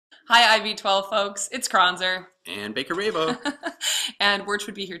Hi, IB12 folks. It's Kronzer. And Baker Rabo. And Wirch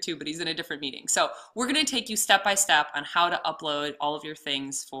would be here too, but he's in a different meeting. So we're going to take you step by step on how to upload all of your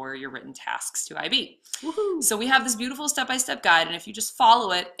things for your written tasks to IB. Woohoo. So we have this beautiful step-by-step guide, and if you just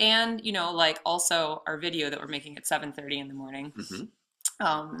follow it, and like also our video that we're making at 7:30 in the morning,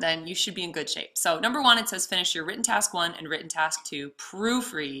 then you should be in good shape. So number one, it says finish your written task 1 and written task 2,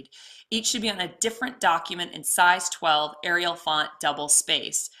 proofread. Each should be on a different document in size 12, Arial font, double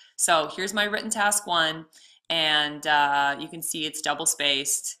spaced. So here's my written task 1, and you can see it's double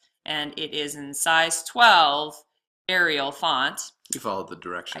spaced, and it is in size 12, Arial font. You followed the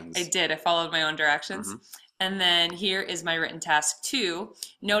directions. I did. I followed my own directions. And then here is my written task 2.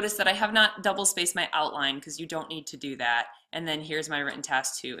 Notice that I have not double spaced my outline because you don't need to do that. And then here's my written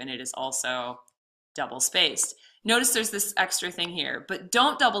task 2, and it is also double spaced. Notice there's this extra thing here, but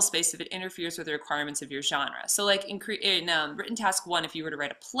don't double space if it interferes with the requirements of your genre. So like in written task 1, if you were to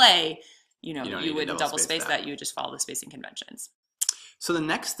write a play, you wouldn't double space that. You would just follow the spacing conventions. So the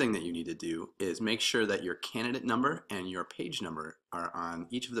next thing that you need to do is make sure that your candidate number and your page number are on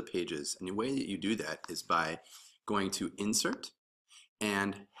each of the pages. And the way that you do that is by going to Insert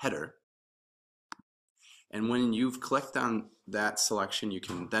and Header. And when you've clicked on that selection, you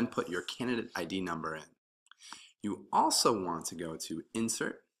can then put your candidate ID number in. You also want to go to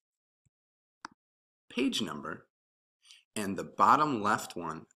Insert, Page Number, and the bottom left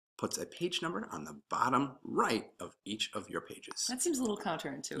one puts a page number on the bottom right of each of your pages. That seems a little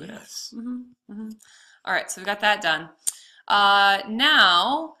counterintuitive. Yes. All right, so we've got that done.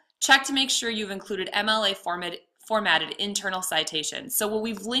 Now, check to make sure you've included MLA formatted internal citations. So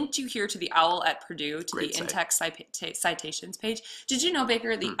we've linked you here to the OWL at Purdue, to Great the site. in-text citations page. Did you know,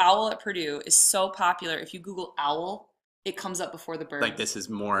 Baker, the OWL at Purdue is so popular, if you Google OWL, it comes up before the bird. Like this is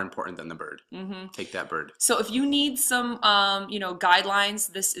more important than the bird. Take that bird. So if you need some,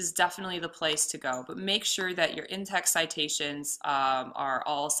 guidelines, this is definitely the place to go. But make sure that your in-text citations are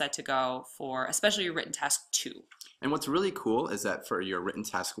all set to go for, especially your written task 2. And what's really cool is that for your written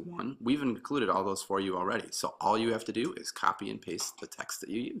task 1, we've included all those for you already. So all you have to do is copy and paste the text that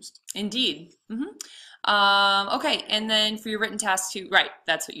you used. Indeed. Okay, and then for your written task 2, right,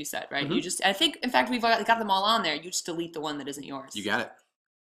 that's what you said, right? You just, I think, in fact, we've got them all on there. You just delete the one that isn't yours. You got it.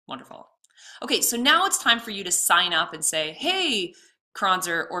 Wonderful. Okay, so now it's time for you to sign up and say, hey,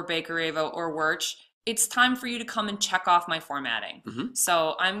 Kronzer or Baker Rabo or Wirch, it's time for you to come and check off my formatting.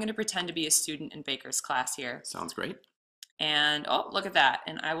 So I'm going to pretend to be a student in Baker's class here. Sounds great. And, oh, look at that.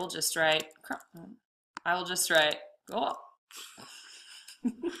 And I will just write, oh.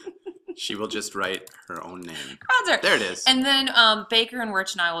 She will just write her own name. Kronzer. There it is. And then Baker and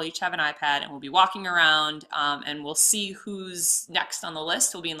Wirch and I will each have an iPad, and we'll be walking around, and we'll see who's next on the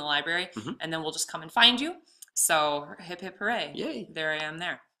list. We'll be in the library, and then we'll just come and find you. So hip, hip, hooray. Yay. There I am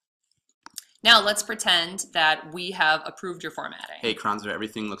there. Now let's pretend that we have approved your formatting. Hey, Kronzer,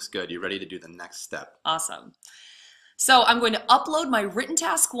 everything looks good. You ready to do the next step? Awesome. So I'm going to upload my written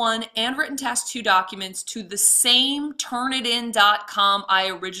task 1 and written task 2 documents to the same turnitin.com I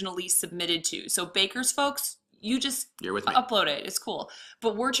originally submitted to. So Baker's folks, you're with me. Upload it. It's cool.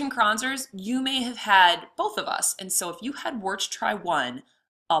 But Wirch and Kronzer's, you may have had both of us. And so if you had Wirch try 1,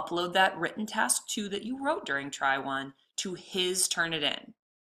 upload that written task 2 that you wrote during try 1 to his Turnitin.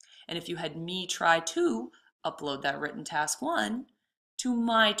 And if you had me try 2, upload that written task 1 to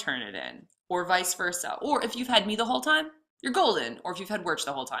my Turnitin, or vice versa. Or if you've had me the whole time, you're golden. Or if you've had Wirch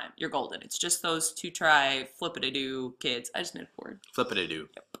the whole time, you're golden. It's just those 2 try flip-a-doo kids. I just made a word. Flip-a-doo.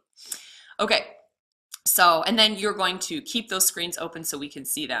 Yep. Okay. So, and then you're going to keep those screens open so we can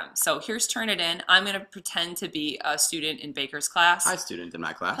see them. So here's Turnitin. I'm going to pretend to be a student in Baker's class. Hi, student in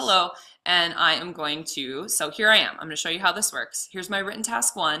my class. Hello. And I am going to, so here I am. I'm going to show you how this works. Here's my written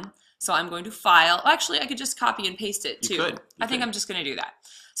task 1. So I'm going to file. Actually, I could just copy and paste it too. You could. I think I'm just going to do that.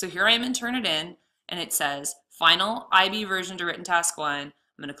 So here I am in Turnitin, and it says final IB version to written task 1. I'm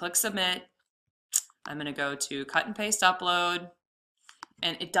going to click submit. I'm going to go to cut and paste upload.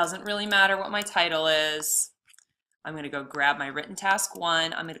 And it doesn't really matter what my title is. I'm going to go grab my written task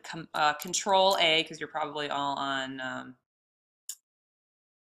 1. I'm going to control A, because you're probably all on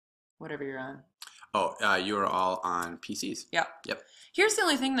whatever you're on. Oh, you are all on PCs. Yeah. Yep. Here's the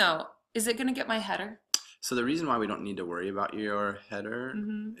only thing, though. Is it going to get my header? So the reason why we don't need to worry about your header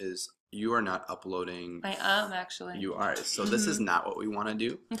is you are not uploading. I am, actually. You are. So this is not what we want to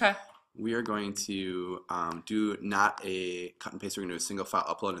do. Okay. We are going to do not a cut and paste. We're going to do a single file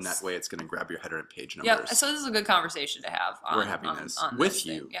upload, and that way it's going to grab your header and page numbers. Yep. So this is a good conversation to have. We're having this with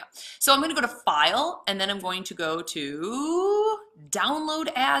you. Yeah. So I'm going to go to File, and then I'm going to go to Download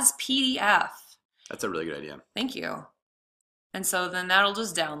as PDF. That's a really good idea. Thank you. And so then that'll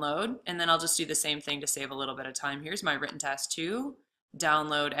just download, and then I'll just do the same thing to save a little bit of time. Here's my written task 2,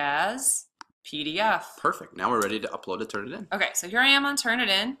 download as PDF. Perfect. Now we're ready to upload it, turn it in. Okay, so here I am on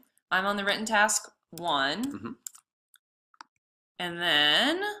Turnitin. I'm on the written task 1. And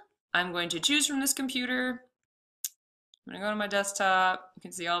then I'm going to choose from this computer. I'm gonna go to my desktop. You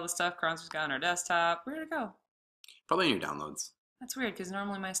can see all the stuff Cron's got on our desktop. Where'd it go? Probably in your downloads. That's weird, because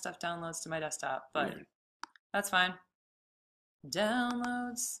normally my stuff downloads to my desktop, but Weird. that's fine.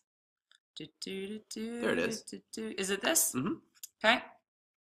 Downloads. There it is. Is it this? Mm-hmm. Okay.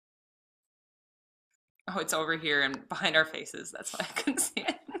 Oh, it's over here and behind our faces. That's why I couldn't see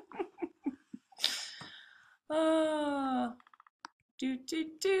it. Oh.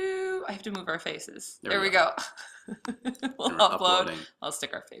 I have to move our faces. There we go. We'll upload. Uploading. I'll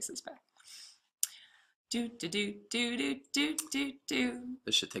stick our faces back. This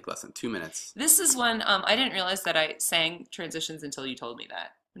should take less than 2 minutes. This is when I didn't realize that I sang transitions until you told me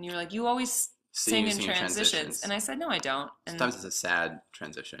that. When you were like, you always sing in transitions. And I said, no, I don't. And sometimes it's a sad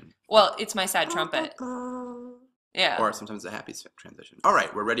transition. well, it's my sad trumpet. Yeah. Or sometimes a happy transition. All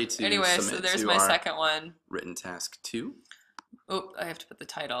right, we're ready to Anyway, submit so there's to my our second one. written task 2. Oh, I have to put the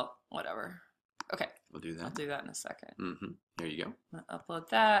title. Whatever. Okay. We'll do that. I'll do that in a second. Here you go. I'm gonna upload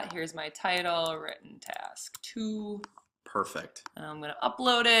that. Here's my title, written task 2. Perfect. And I'm gonna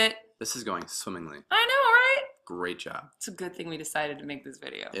upload it. This is going swimmingly. I know, right? Great job. It's a good thing we decided to make this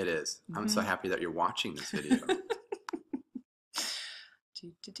video. It is. I'm so happy that you're watching this video.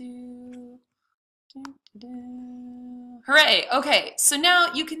 Hooray! Okay, so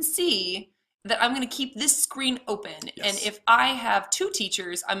now you can see that I'm going to keep this screen open. Yes. And if I have 2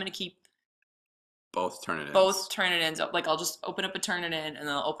 teachers, I'm going to keep both Turnitin. both Turnitins. Like I'll just open up a Turnitin and then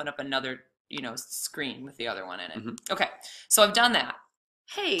I'll open up another, screen with the other one in it. Okay, so I've done that.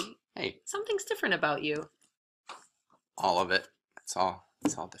 Hey, something's different about you. All of it. It's all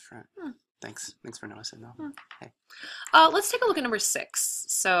different. Thanks for noticing though. Hey. Let's take a look at number 6.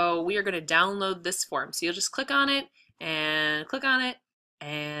 So we are going to download this form. So you'll just click on it, and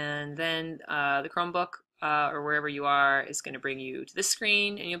then the Chromebook or wherever you are is going to bring you to this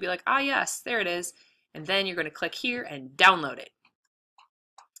screen, and you'll be like, ah, yes, there it is. And then you're going to click here and download it.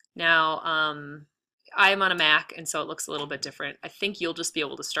 Now, I'm on a Mac, and so it looks a little bit different. I think you'll just be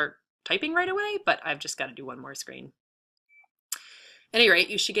able to start typing right away, but I've just got to do one more screen. At any rate,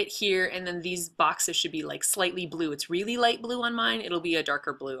 you should get here, and then these boxes should be like slightly blue. It's really light blue on mine. It'll be a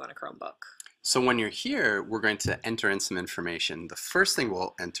darker blue on a Chromebook. So when you're here, we're going to enter in some information. The first thing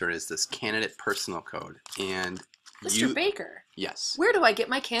we'll enter is this candidate personal code. And Mr. Baker. Yes. Where do I get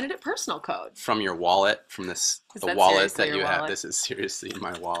my candidate personal code? From your wallet, from the wallet that you have. This is seriously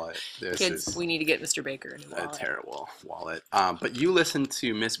my wallet. Kids, we need to get Mr. Baker a new wallet. A terrible wallet. But you listened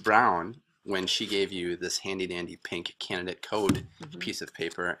to Miss Brown when she gave you this handy dandy pink candidate code piece of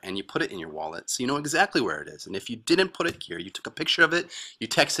paper, and you put it in your wallet so you know exactly where it is. And if you didn't put it here, you took a picture of it, you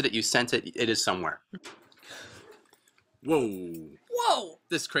texted it, you sent it, it is somewhere. Whoa!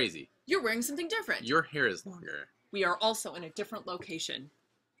 This is crazy. You're wearing something different. Your hair is longer. We are also in a different location.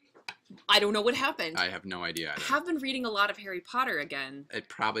 I don't know what happened. I have no idea either. I have been reading a lot of Harry Potter again. It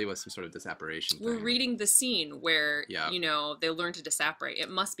probably was some sort of disapparation thing. We're reading the scene where, they learn to disapparate. It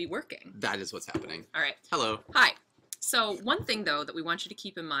must be working. That is what's happening. All right. Hello. Hi. So one thing, though, that we want you to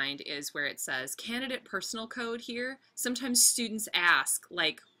keep in mind is where it says candidate personal code here. Sometimes students ask,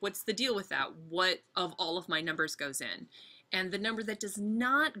 like, what's the deal with that? What of all of my numbers goes in? And the number that does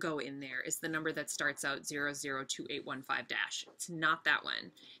not go in there is the number that starts out 002815-. It's not that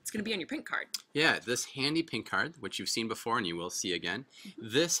one. It's going to be on your pink card. Yeah, this handy pink card, which you've seen before and you will see again,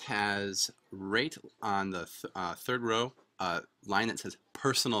 this has right on the third row a line that says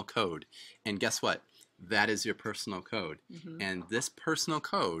personal code. And guess what? That is your personal code. And this personal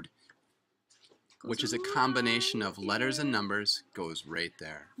code, which is a combination of letters and numbers, goes right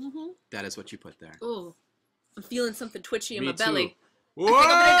there. That is what you put there. Oh. I'm feeling something twitchy in my too. belly.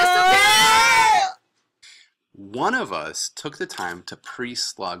 One of us took the time to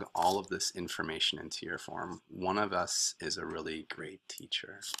pre-slug all of this information into your form. One of us is a really great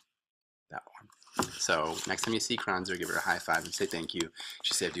teacher. That one. So next time you see Kronzer, give her a high five and say thank you.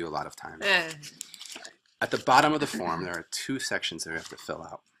 She saved you a lot of time. At the bottom of the form, there are 2 sections that you have to fill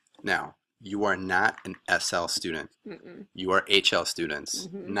out. Now, you are not an SL student. You are HL students,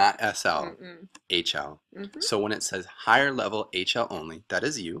 not SL, HL. So when it says higher level HL only, that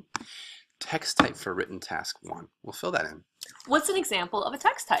is you. Text type for written task 1. We'll fill that in. What's an example of a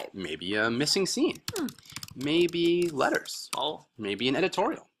text type? Maybe a missing scene. Maybe letters. Maybe an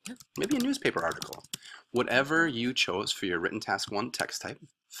editorial. Maybe a newspaper article. Whatever you chose for your written task 1 text type,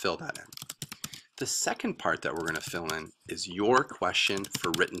 fill that in. The second part that we're going to fill in is your question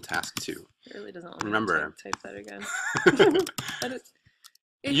for written task 2. It really doesn't want Remember, me to type that again.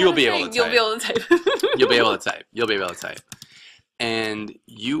 you'll be able to type. You'll be able to type. You'll be able to type. You'll be able to type. And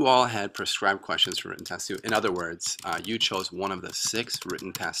you all had prescribed questions for written task 2. In other words, you chose one of the 6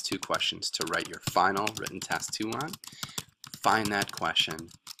 written task 2 questions to write your final written task 2 on. Find that question,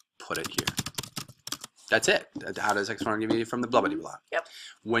 put it here. That's it. How does X1 give you from the blah blah blah? Yep.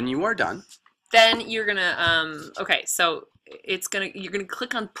 When you are done, then you're gonna okay, so you're gonna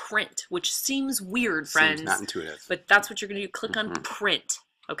click on print, which seems weird, friends. seems not intuitive. But that's what you're gonna do. Click on print,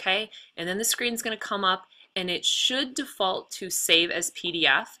 okay? And then the screen's gonna come up, and it should default to save as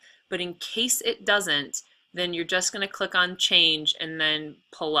PDF. But in case it doesn't, then you're just gonna click on change and then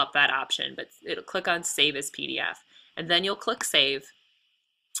pull up that option. But it'll click on save as PDF, and then you'll click save,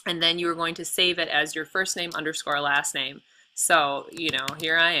 and then you're going to save it as your first name underscore last name. So, you know,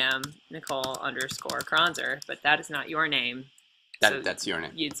 here I am, Nicole underscore Kronzer, but that is not your name. That's your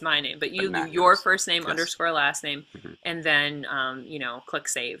name. It's my name, but you do your yours. first name Yes. underscore last name, and then, you know, click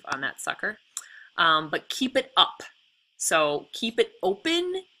save on that sucker. But keep it up. So keep it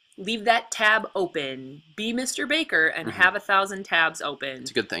open, leave that tab open, be Mr. Baker, and have 1,000 tabs open. It's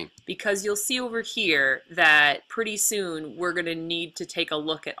a good thing. Because you'll see over here that pretty soon we're going to need to take a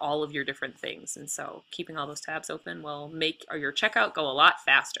look at all of your different things. And so keeping all those tabs open will make your checkout go a lot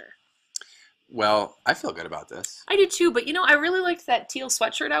faster. Well, I feel good about this. I do too, but you know, I really liked that teal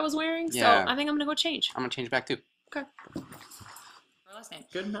sweatshirt I was wearing, so Yeah. I think I'm going to go change. I'm going to change back too. Okay.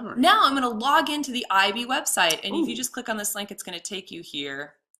 Good memory. Now I'm going to log into the IB website, and if you just click on this link, it's going to take you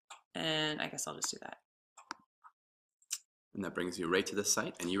here. And I guess I'll just do that. And that brings you right to the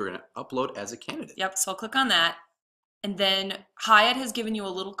site, and you are going to upload as a candidate. Yep, so I'll click on that. And then Hyatt has given you a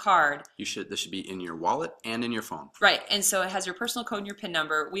little card. This should be in your wallet and in your phone. Right, and so it has your personal code and your PIN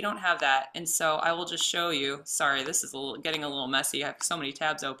number. We don't have that, and so I will just show you. Sorry, this is getting a little messy. I have so many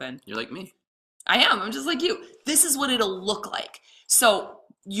tabs open. You're like me. I am. I'm just like you. This is what it'll look like. So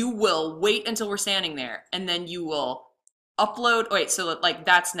you will wait until we're standing there, and then you will upload. Wait, so like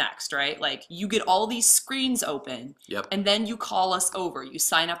that's next, right? Like you get all these screens open. Yep. And then you call us over. You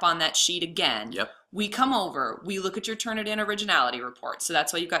sign up on that sheet again. Yep. We come over. We look at your Turnitin originality report. So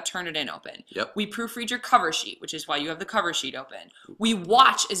that's why you've got Turnitin open. Yep. We proofread your cover sheet, which is why you have the cover sheet open. We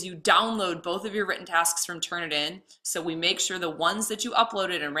watch as you download both of your written tasks from Turnitin. So we make sure the ones that you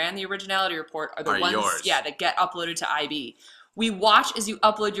uploaded and ran the originality report are the ones yours. Yeah, that get uploaded to IB. We watch as you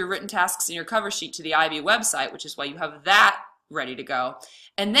upload your written tasks and your cover sheet to the IB website, which is why you have that ready to go.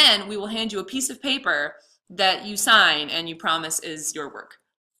 And then we will hand you a piece of paper that you sign and you promise is your work.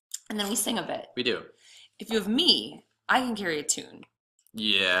 And then we sing a bit. We do. If you have me, I can carry a tune.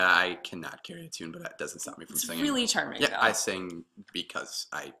 Yeah, I cannot carry a tune, but that doesn't stop me from It's singing. really charming, Yeah, though. I sing because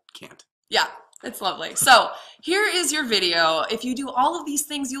I can't. Yeah, it's lovely. So here is your video. If you do all of these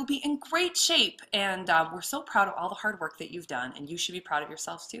things, you'll be in great shape. And we're so proud of all the hard work that you've done, and you should be proud of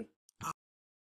yourselves too.